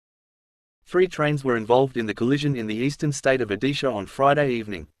3 trains were involved in the collision in the eastern state of Odisha on Friday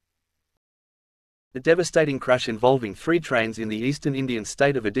evening. The devastating crash involving 3 trains in the eastern Indian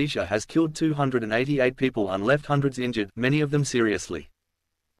state of Odisha has killed 288 people and left hundreds injured, many of them seriously.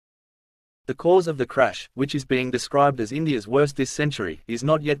 The cause of the crash, which is being described as India's worst this century, is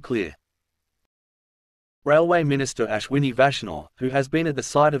not yet clear. Railway Minister Ashwini Vaishnaw, who has been at the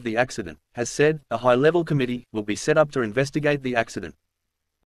site of the accident, has said a high-level committee will be set up to investigate the accident.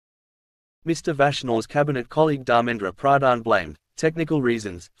 Mr. Vaishnaw's cabinet colleague Dharmendra Pradhan blamed technical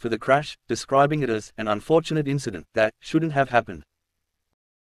reasons for the crash, describing it as an unfortunate incident that shouldn't have happened.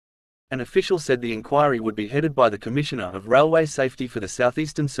 An official said the inquiry would be headed by the Commissioner of Railway Safety for the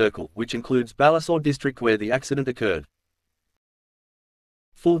Southeastern Circle, which includes Balasore district where the accident occurred.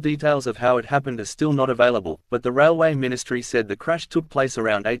 Full details of how it happened are still not available, but the Railway Ministry said the crash took place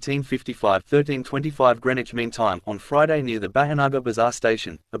around 18:55–13:25 Greenwich Mean Time on Friday near the Bahanagar Bazaar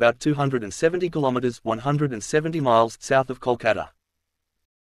station, about 270 kilometers (170 miles) south of Kolkata.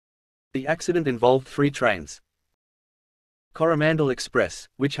 The accident involved 3 trains. Coromandel Express,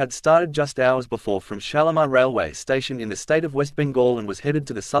 which had started just hours before from Shalimar Railway Station in the state of West Bengal and was headed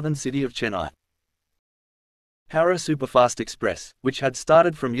to the southern city of Chennai. Howrah Superfast Express, which had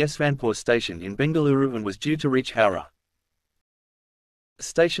started from Yeshwanthpur Station in Bengaluru and was due to reach Howrah. A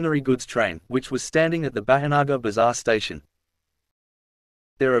stationary goods train, which was standing at the Bahanagar Bazaar station.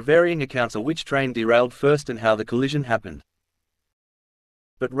 There are varying accounts of which train derailed first and how the collision happened.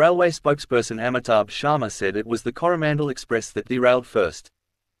 But railway spokesperson Amitabh Sharma said it was the Coromandel Express that derailed first.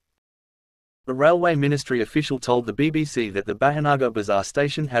 The railway ministry official told the BBC that the Bahanagar Bazaar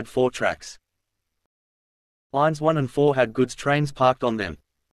station had 4 tracks. Lines 1 and 4 had goods trains parked on them.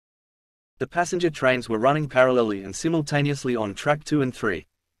 The passenger trains were running parallelly and simultaneously on track 2 and 3.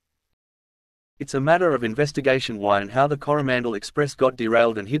 It's a matter of investigation why and how the Coromandel Express got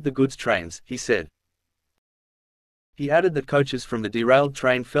derailed and hit the goods trains, he said. He added that coaches from the derailed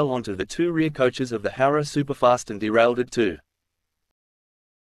train fell onto the 2 rear coaches of the Howrah Superfast and derailed it too.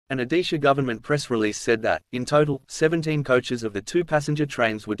 An Odisha government press release said that, in total, 17 coaches of the 2 passenger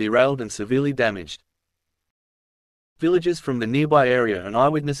trains were derailed and severely damaged. Villagers from the nearby area and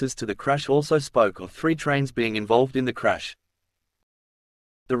eyewitnesses to the crash also spoke of 3 trains being involved in the crash.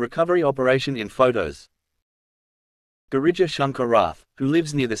 The recovery operation in photos. Girija Shankar Rath, who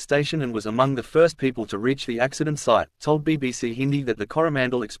lives near the station and was among the first people to reach the accident site, told BBC Hindi that the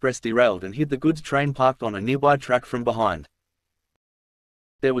Coromandel Express derailed and hit the goods train parked on a nearby track from behind.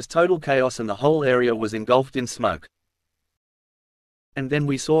 There was total chaos and the whole area was engulfed in smoke. And then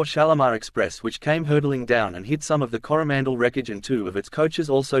we saw Shalimar Express which came hurtling down and hit some of the Coromandel wreckage and 2 of its coaches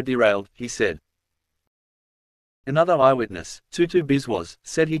also derailed, he said. Another eyewitness, Tutu Biswas,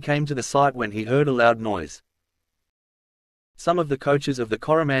 said he came to the site when he heard a loud noise. Some of the coaches of the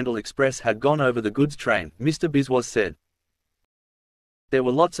Coromandel Express had gone over the goods train, Mr. Biswas said. There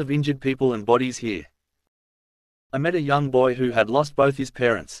were lots of injured people and bodies here. I met a young boy who had lost both his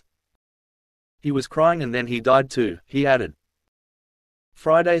parents. He was crying and then he died too, he added.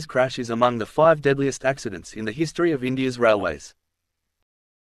 Friday's crash is among the 5 deadliest accidents in the history of India's railways.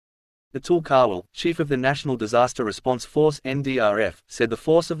 Atul Karwal, chief of the National Disaster Response Force (NDRF), said the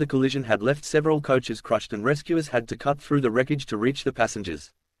force of the collision had left several coaches crushed and rescuers had to cut through the wreckage to reach the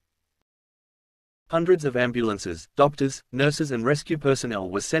passengers. Hundreds of ambulances, doctors, nurses and rescue personnel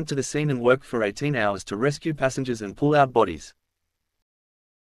were sent to the scene and worked for 18 hours to rescue passengers and pull out bodies.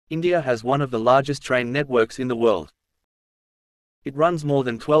 India has one of the largest train networks in the world. It runs more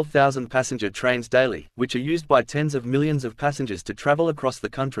than 12,000 passenger trains daily, which are used by tens of millions of passengers to travel across the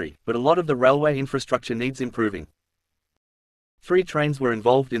country, but a lot of the railway infrastructure needs improving. 3 trains were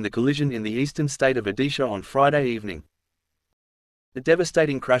involved in the collision in the eastern state of Odisha on Friday evening. The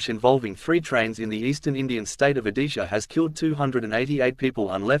devastating crash involving 3 trains in the eastern Indian state of Odisha has killed 288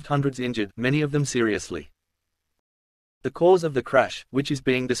 people and left hundreds injured, many of them seriously. The cause of the crash, which is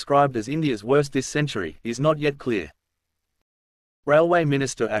being described as India's worst this century, is not yet clear. Railway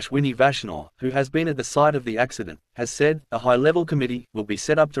Minister Ashwini Vaishnaw, who has been at the site of the accident, has said a high-level committee will be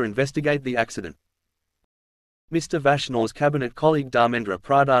set up to investigate the accident. Mr. Vaishnaw's cabinet colleague Dharmendra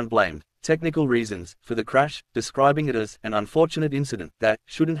Pradhan blamed technical reasons for the crash, describing it as an unfortunate incident that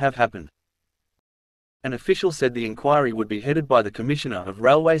shouldn't have happened. An official said the inquiry would be headed by the Commissioner of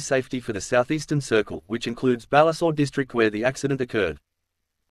Railway Safety for the Southeastern Circle, which includes Balasore district where the accident occurred.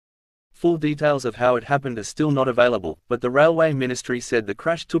 Full details of how it happened are still not available, but the Railway Ministry said the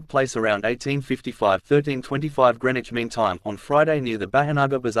crash took place around 18:55–13:25 Greenwich Mean Time on Friday near the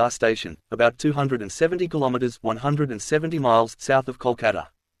Bahanagar Bazaar station, about 270 kilometers (170 miles) south of Kolkata.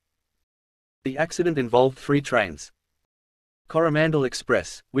 The accident involved 3 trains. Coromandel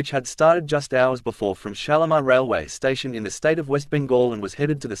Express, which had started just hours before from Shalimar railway station in the state of West Bengal and was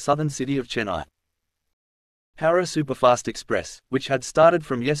headed to the southern city of Chennai. Howrah Superfast Express, which had started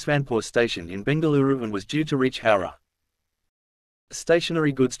from Yeshwanthpur station in Bengaluru and was due to reach Howrah. A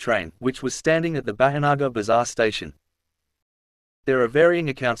stationary goods train, which was standing at the Bahanagar Bazaar station. There are varying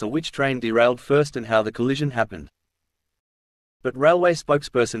accounts of which train derailed first and how the collision happened. But railway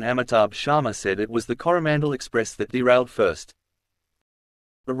spokesperson Amitabh Sharma said it was the Coromandel Express that derailed first.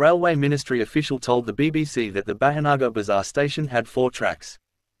 The Railway Ministry official told the BBC that the Bahanagar Bazaar station had 4 tracks.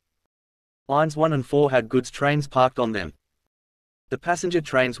 Lines 1 and 4 had goods trains parked on them. The passenger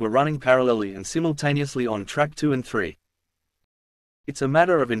trains were running parallelly and simultaneously on track 2 and 3. It's a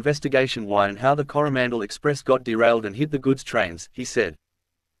matter of investigation why and how the Coromandel Express got derailed and hit the goods trains, he said.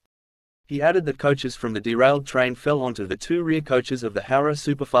 He added that coaches from the derailed train fell onto the 2 rear coaches of the Howrah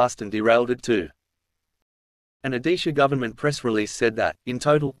Superfast and derailed it too. An Odisha government press release said that, in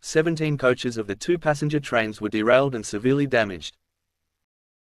total, 17 coaches of the 2 passenger trains were derailed and severely damaged.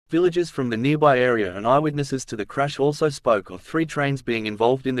 Villagers from the nearby area and eyewitnesses to the crash also spoke of 3 trains being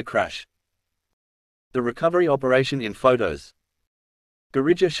involved in the crash. The recovery operation in photos.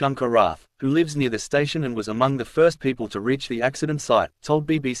 Girija Shankar Rath, who lives near the station and was among the first people to reach the accident site, told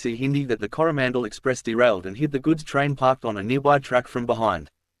BBC Hindi that the Coromandel Express derailed and hit the goods train parked on a nearby track from behind.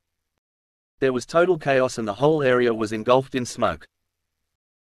 There was total chaos and the whole area was engulfed in smoke.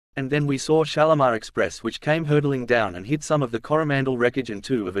 And then we saw Shalimar Express which came hurtling down and hit some of the Coromandel wreckage and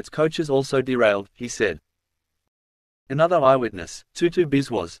 2 of its coaches also derailed, he said. Another eyewitness, Tutu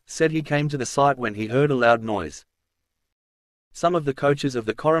Biswas, said he came to the site when he heard a loud noise. Some of the coaches of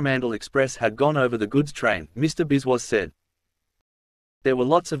the Coromandel Express had gone over the goods train, Mr. Biswas said. There were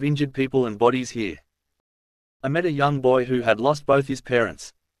lots of injured people and bodies here. I met a young boy who had lost both his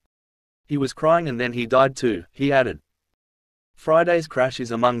parents. He was crying and then he died too, he added. Friday's crash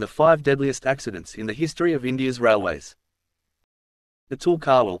is among the 5 deadliest accidents in the history of India's railways. Atul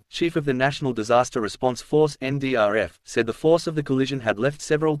Karwal, chief of the National Disaster Response Force (NDRF), said the force of the collision had left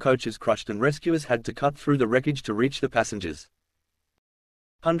several coaches crushed and rescuers had to cut through the wreckage to reach the passengers.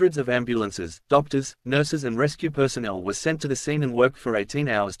 Hundreds of ambulances, doctors, nurses and rescue personnel were sent to the scene and worked for 18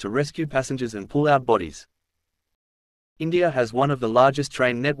 hours to rescue passengers and pull out bodies. India has one of the largest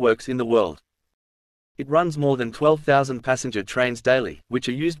train networks in the world. It runs more than 12,000 passenger trains daily, which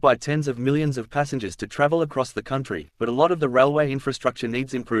are used by tens of millions of passengers to travel across the country, but a lot of the railway infrastructure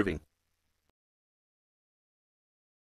needs improving.